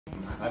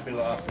I'd be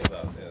lost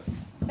without this.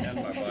 And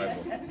my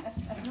Bible.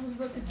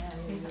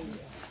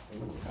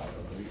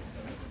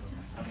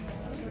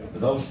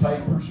 Those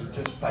papers are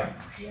just papers.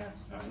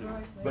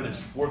 But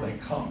it's where they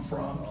come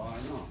from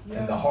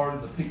and the heart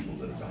of the people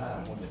that are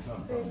behind when they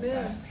come from.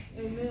 Amen.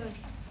 Amen.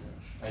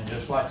 And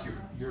just like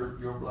your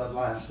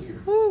bloodline's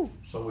here,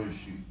 so is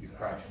your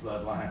Christ's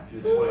bloodline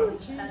as well.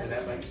 And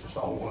that makes us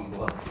all one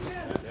blood.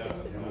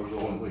 And we're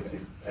going with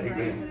you.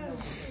 Amen.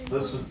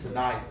 Listen,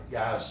 tonight,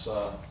 guys,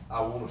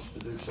 I want us to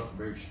do something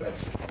very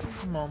special.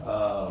 Come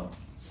on.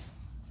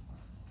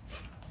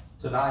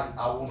 Tonight,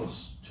 I want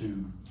us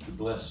to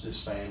bless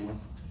this family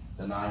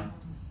tonight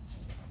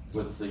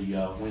with the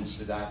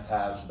Wednesday night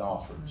tithes and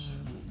offerings.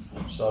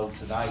 So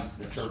tonight,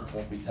 the church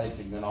won't be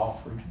taking an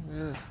offering.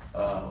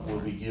 We'll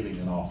be giving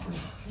an offering.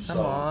 Come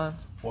So on.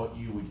 what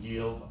you would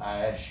give,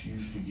 I ask you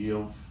to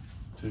give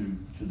to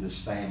this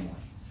family.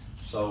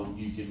 So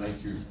you can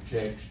make your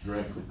checks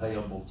directly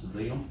payable to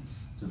them,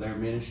 to their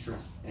ministry.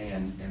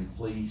 And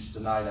please,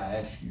 tonight, I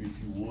ask you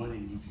if you would,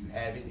 and if you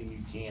have it and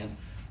you can,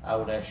 I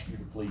would ask you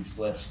to please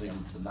bless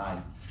them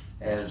tonight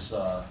as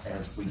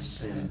we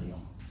send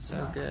them.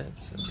 So good,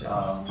 so good.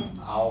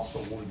 I also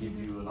want to give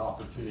you an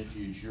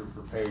opportunity as you're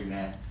preparing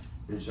that.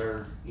 Is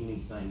there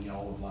anything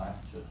y'all would like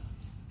to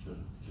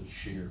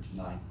share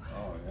tonight?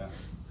 Oh, yeah.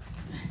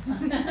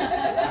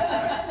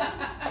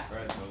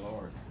 Praise the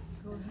Lord.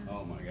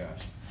 Oh, my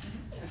gosh.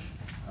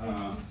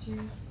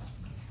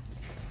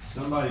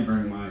 Somebody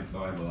bring my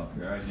Bible up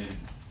here. I did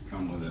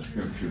come with a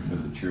scripture for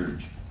the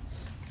church.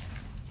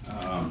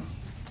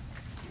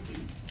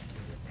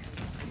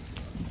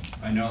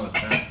 I know the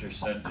pastor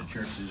said the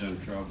church is in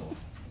trouble.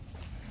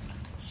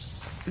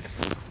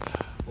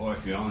 Boy,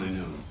 if you only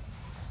knew.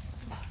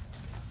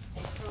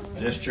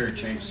 This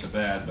church ain't so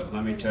bad, but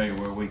let me tell you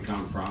where we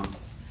come from.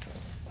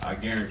 I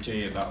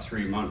guarantee you about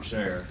 3 months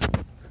there,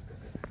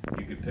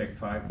 you could pick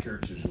 5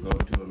 churches and go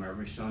to them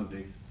every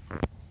Sunday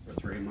for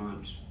 3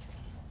 months.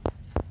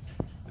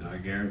 And I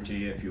guarantee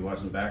you if you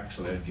wasn't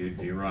backslid, you'd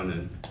be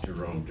running to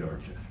Rome,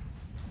 Georgia,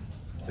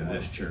 to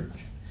this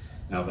church.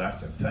 Now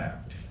that's a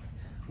fact.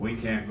 We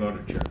can't go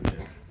to church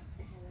there.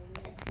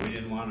 We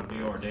didn't want to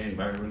be ordained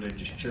by a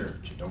religious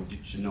church. It don't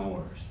get you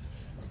nowhere.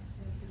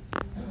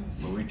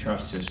 But we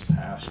trust his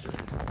pastor.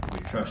 We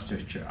trust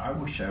his church. I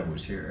wish I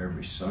was here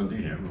every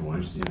Sunday and every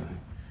Wednesday night,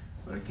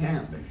 but it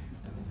can't be.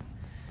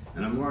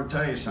 And I'm going to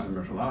tell you something.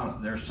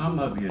 There's some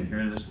of you in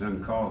here that's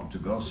been called to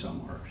go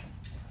somewhere.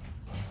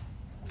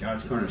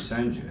 God's going to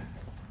send you.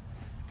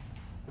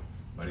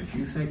 But if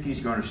you think he's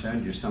going to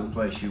send you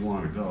someplace you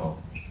want to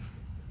go,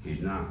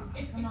 he's not.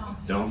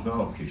 Don't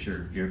go, because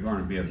you're going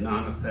to be of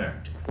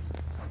non-effect.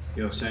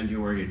 He'll send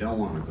you where you don't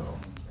want to go.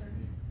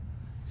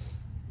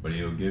 But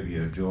he'll give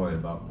you a joy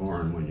about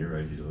going when you're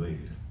ready to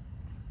leave.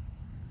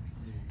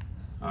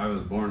 I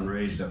was born and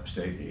raised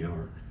upstate New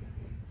York.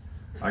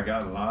 I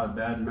got a lot of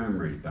bad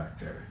memories back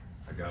there.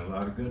 I got a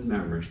lot of good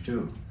memories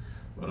too.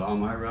 But all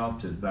my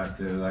relatives back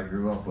there that I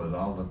grew up with,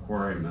 all the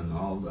quarrymen,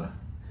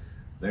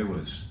 they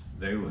was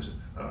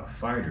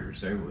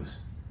fighters, they was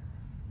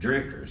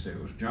drinkers, they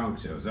was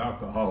drunks, they was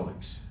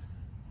alcoholics.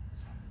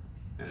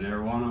 And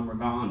every one of them are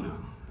gone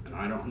now. And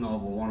I don't know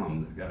of one of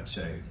them that got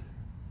saved.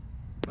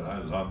 But I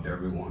loved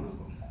every one of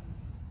them.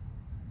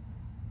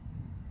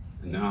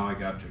 And now I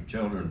got their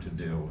children to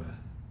deal with.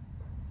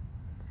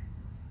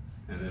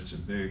 And it's a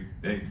big,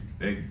 big,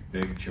 big,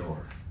 big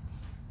chore.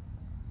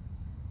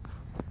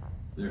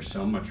 There's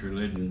so much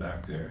religion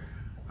back there.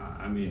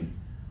 I mean,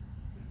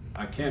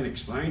 I can't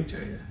explain to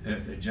you.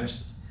 It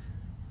just,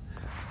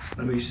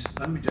 let me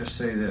just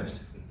say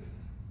this.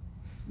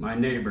 My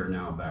neighbor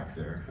now back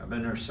there, I've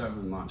been there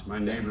 7 months. My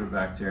neighbor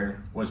back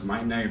there was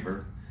my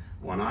neighbor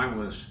when I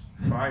was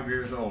 5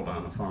 years old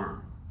on the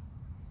farm.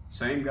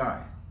 Same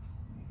guy.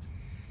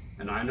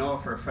 And I know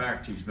for a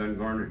fact he's been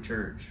going to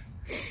church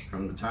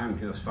from the time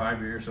he was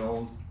 5 years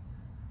old,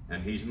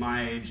 and he's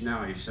my age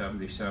now, he's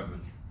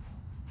 77.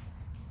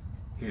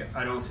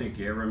 I don't think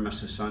he ever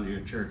missed a Sunday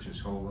at church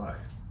his whole life.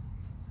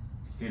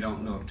 He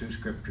don't know 2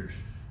 scriptures.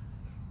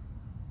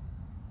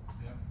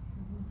 Yep.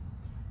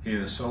 He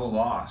is so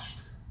lost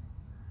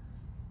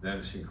that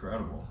it's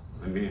incredible.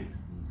 I mean,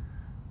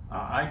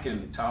 I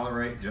can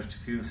tolerate just a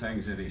few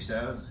things that he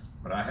says,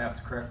 but I have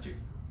to correct you.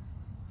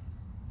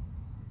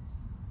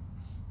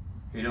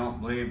 He don't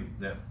believe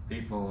that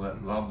people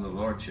that love the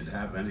Lord should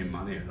have any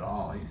money at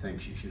all. He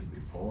thinks you should be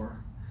poor.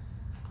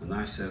 And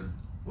I said,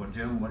 well,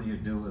 Jim, what do you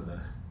do with the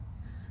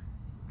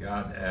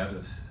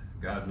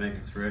God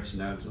maketh rich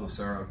and adds no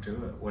sorrow to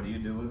it? What do you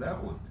do with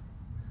that one?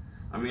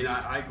 I mean,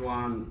 I go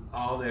on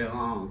all day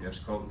long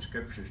just quoting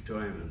scriptures to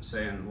him and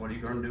saying, what are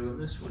you going to do with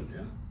this one,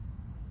 Jim?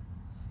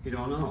 He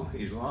don't know.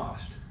 He's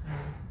lost.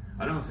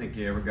 I don't think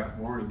he ever got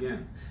born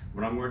again.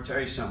 But I'm going to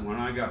tell you something. When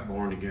I got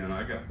born again,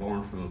 I got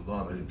born from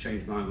above, and it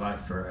changed my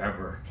life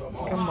forever. Come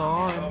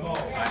on.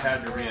 I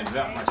had to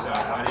reinvent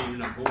myself. I didn't even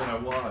know who I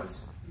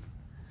was.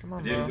 Come on,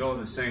 I didn't bro. go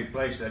to the same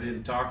place. I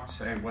didn't talk the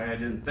same way. I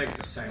didn't think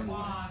the same way.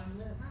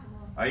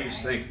 I used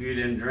to think if you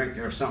didn't drink,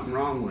 there was something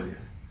wrong with you.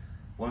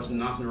 Wasn't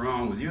nothing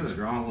wrong with you. It was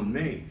wrong with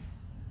me.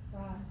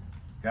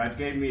 God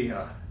gave me,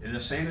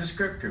 this ain't a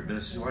scripture, but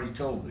this is what he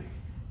told me.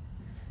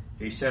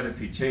 He said, if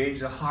you change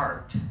the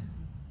heart,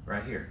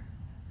 right here,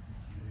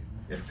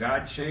 if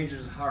God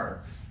changes the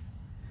heart,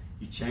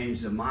 you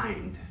change the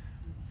mind.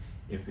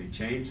 If you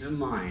change the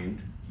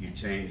mind, you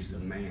change the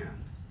man.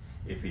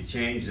 If you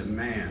change the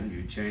man,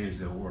 you change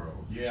the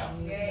world. Yeah.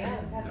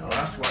 Now,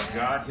 that's what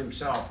God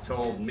himself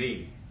told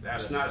me.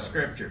 That's not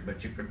scripture,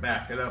 but you could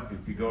back it up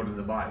if you go to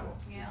the Bible.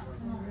 Yeah.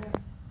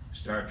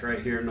 Starts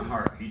right here in the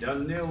heart. He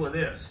doesn't deal with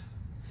this.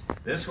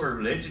 This is where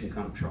religion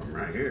comes from,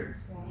 right here.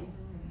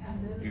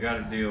 You got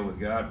to deal with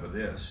God with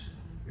this,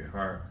 your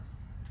heart.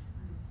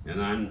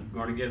 And I'm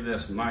going to give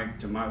this mic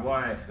to my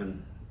wife,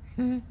 and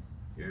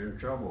you're in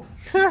trouble.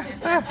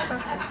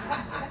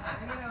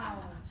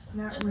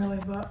 Not really,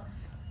 but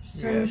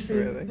seriously,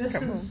 really. this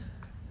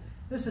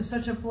is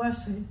such a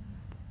blessing.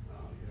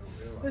 Oh, you don't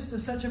realize. This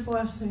is such a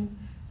blessing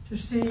to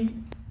see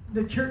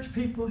the church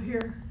people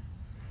here,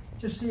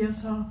 to see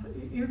us all.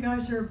 You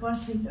guys are a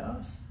blessing to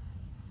us.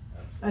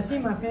 I see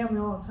my family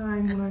all the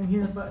time when I'm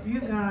here, but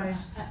you guys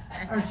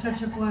are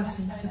such a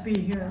blessing to be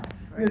here.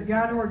 You're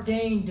God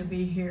ordained to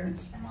be here.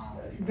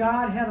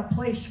 God had a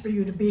place for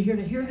you to be here,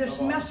 to hear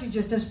this message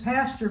that this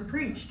pastor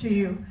preached to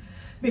you.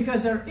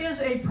 Because there is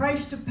a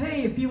price to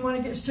pay if you want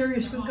to get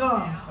serious with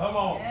God. Come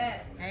on.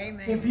 Yes.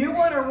 Amen. If you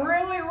want to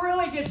really,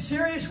 really get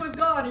serious with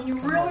God, and you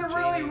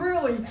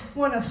really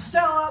want to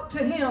sell out to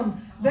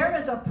Him, there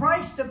is a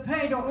price to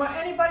pay. Don't let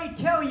anybody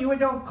tell you it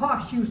don't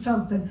cost you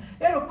something.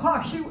 It'll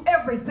cost you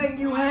everything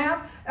you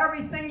have,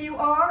 everything you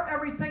are,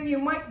 everything you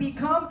might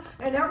become,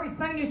 and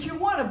everything that you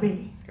want to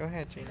be. Go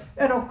ahead, Gina.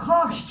 It'll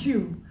cost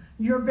you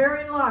your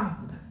very life.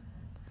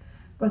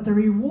 But the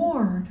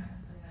reward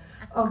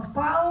of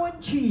following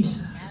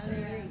Jesus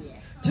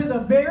to the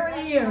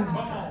very end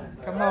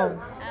Come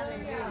on.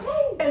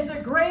 is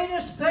the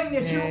greatest thing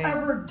that you'll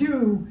ever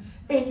do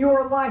in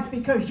your life,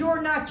 because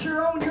you're not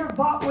your own. You're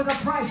bought with a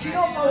price. You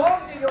don't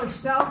belong to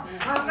yourself.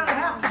 I'm going to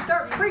have to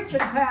start preaching,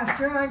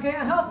 Pastor. I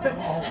can't help it,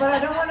 but I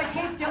don't want to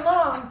keep you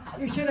long.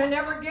 You should have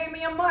never gave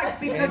me a mic,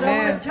 because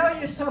I want to tell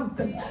you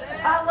something.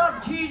 I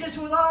love Jesus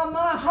with all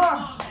my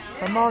heart.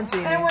 Come on,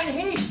 Gina. And when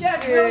He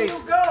said, will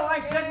you go?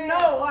 I said,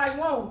 no, I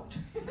won't.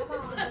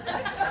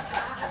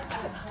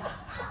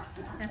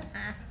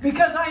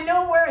 Because I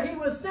know where He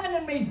was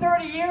sending me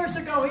 30 years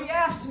ago. He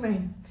asked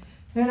me.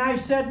 And I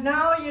said,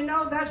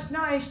 no, that's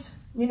nice.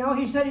 He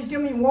said He's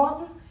giving me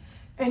Walton,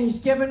 and He's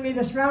given me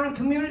the surrounding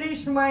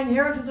communities for my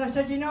inheritance. I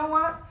said, you know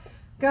what?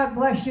 God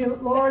bless you,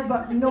 Lord,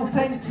 but no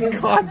thank you.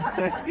 God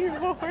bless you,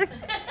 Lord.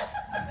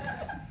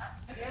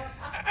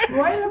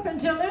 Right up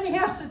until then, He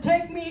has to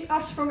take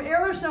us from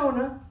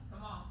Arizona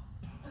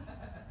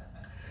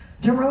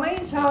to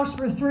Marlene's house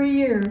for 3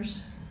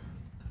 years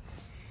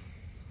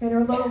in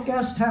her little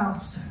guest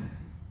house.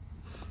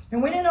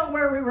 And we didn't know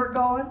where we were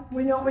going.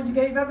 We know we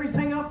gave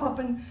everything up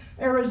in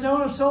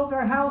Arizona, sold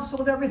our house,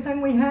 sold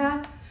everything we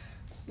had,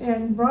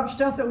 and brought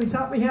stuff that we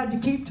thought we had to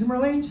keep to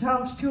Marlene's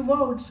house, 2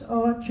 loads.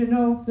 I'll let you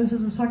know, this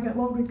is the second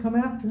load we come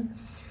after.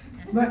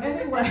 But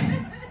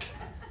anyway,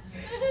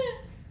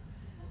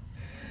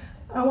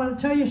 I want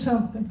to tell you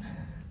something.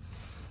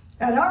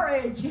 At our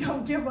age, you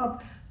don't give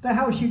up the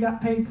house you got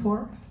paid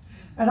for.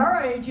 At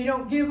our age, you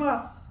don't give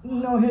up.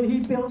 He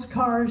builds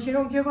cars. You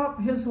don't give up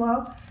his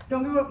love.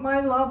 Don't give up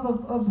my love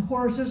of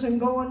horses and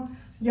going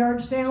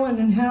yard sailing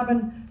and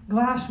having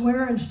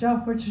glassware and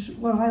stuff, which is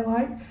what I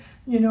like,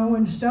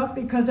 and stuff,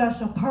 because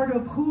that's a part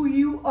of who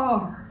you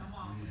are.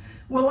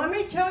 Well, let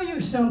me tell you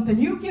something.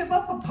 You give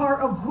up a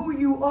part of who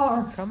you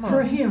are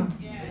for Him.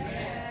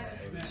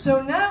 Yes.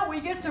 So now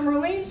we get to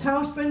Marlene's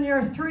house, been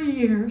there 3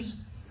 years.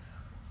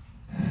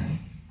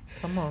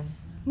 Come on.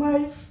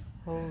 My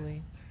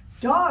Holy.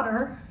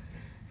 daughter,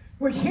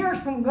 which hears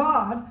from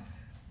God,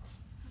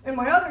 and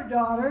my other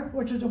daughter,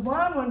 which is a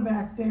blonde one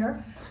back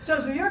there,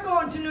 says, well, you're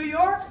going to New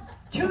York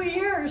 2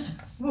 years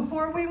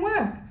before we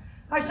went.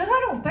 I said,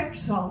 I don't think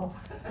so.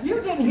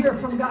 You didn't hear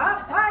from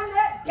God. I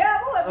let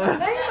devil in the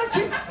name of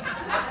Jesus.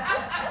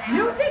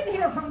 You didn't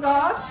hear from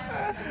God.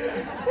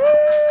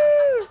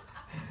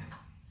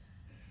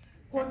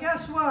 Well,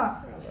 guess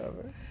what?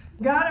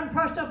 God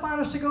impressed upon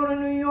us to go to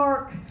New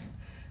York.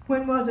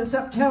 When was it?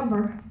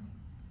 September.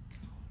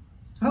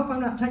 I hope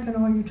I'm not taking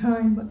all your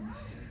time, but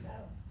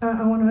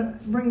I want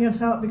to bring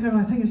this out because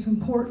I think it's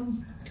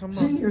important. Come on.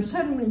 See, you're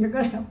sending me, you're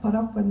going to have to put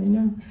up with me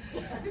now.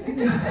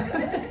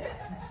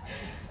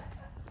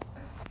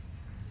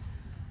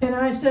 And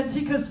I said,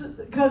 see,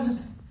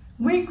 because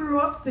we grew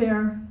up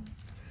there,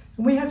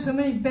 and we had so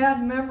many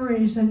bad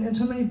memories and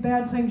so many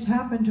bad things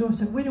happened to us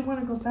that we didn't want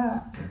to go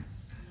back.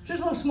 Just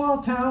a little small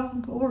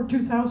town, over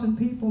 2,000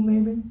 people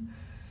maybe.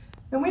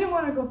 And we didn't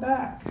want to go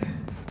back.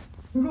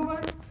 We don't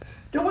want to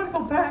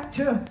go back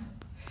to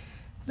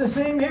the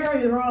same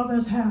area where all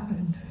this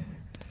happened.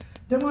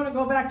 Didn't want to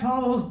go back to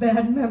all those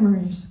bad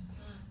memories,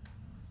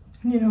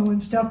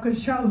 and stuff,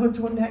 because childhood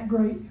wasn't that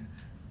great.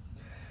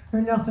 Or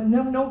nothing.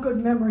 No good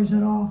memories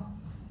at all.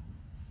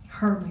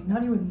 Hardly.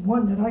 Not even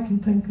one that I can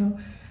think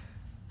of.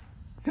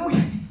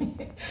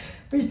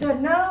 We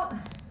said, no.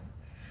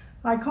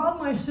 I called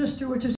my sister, which is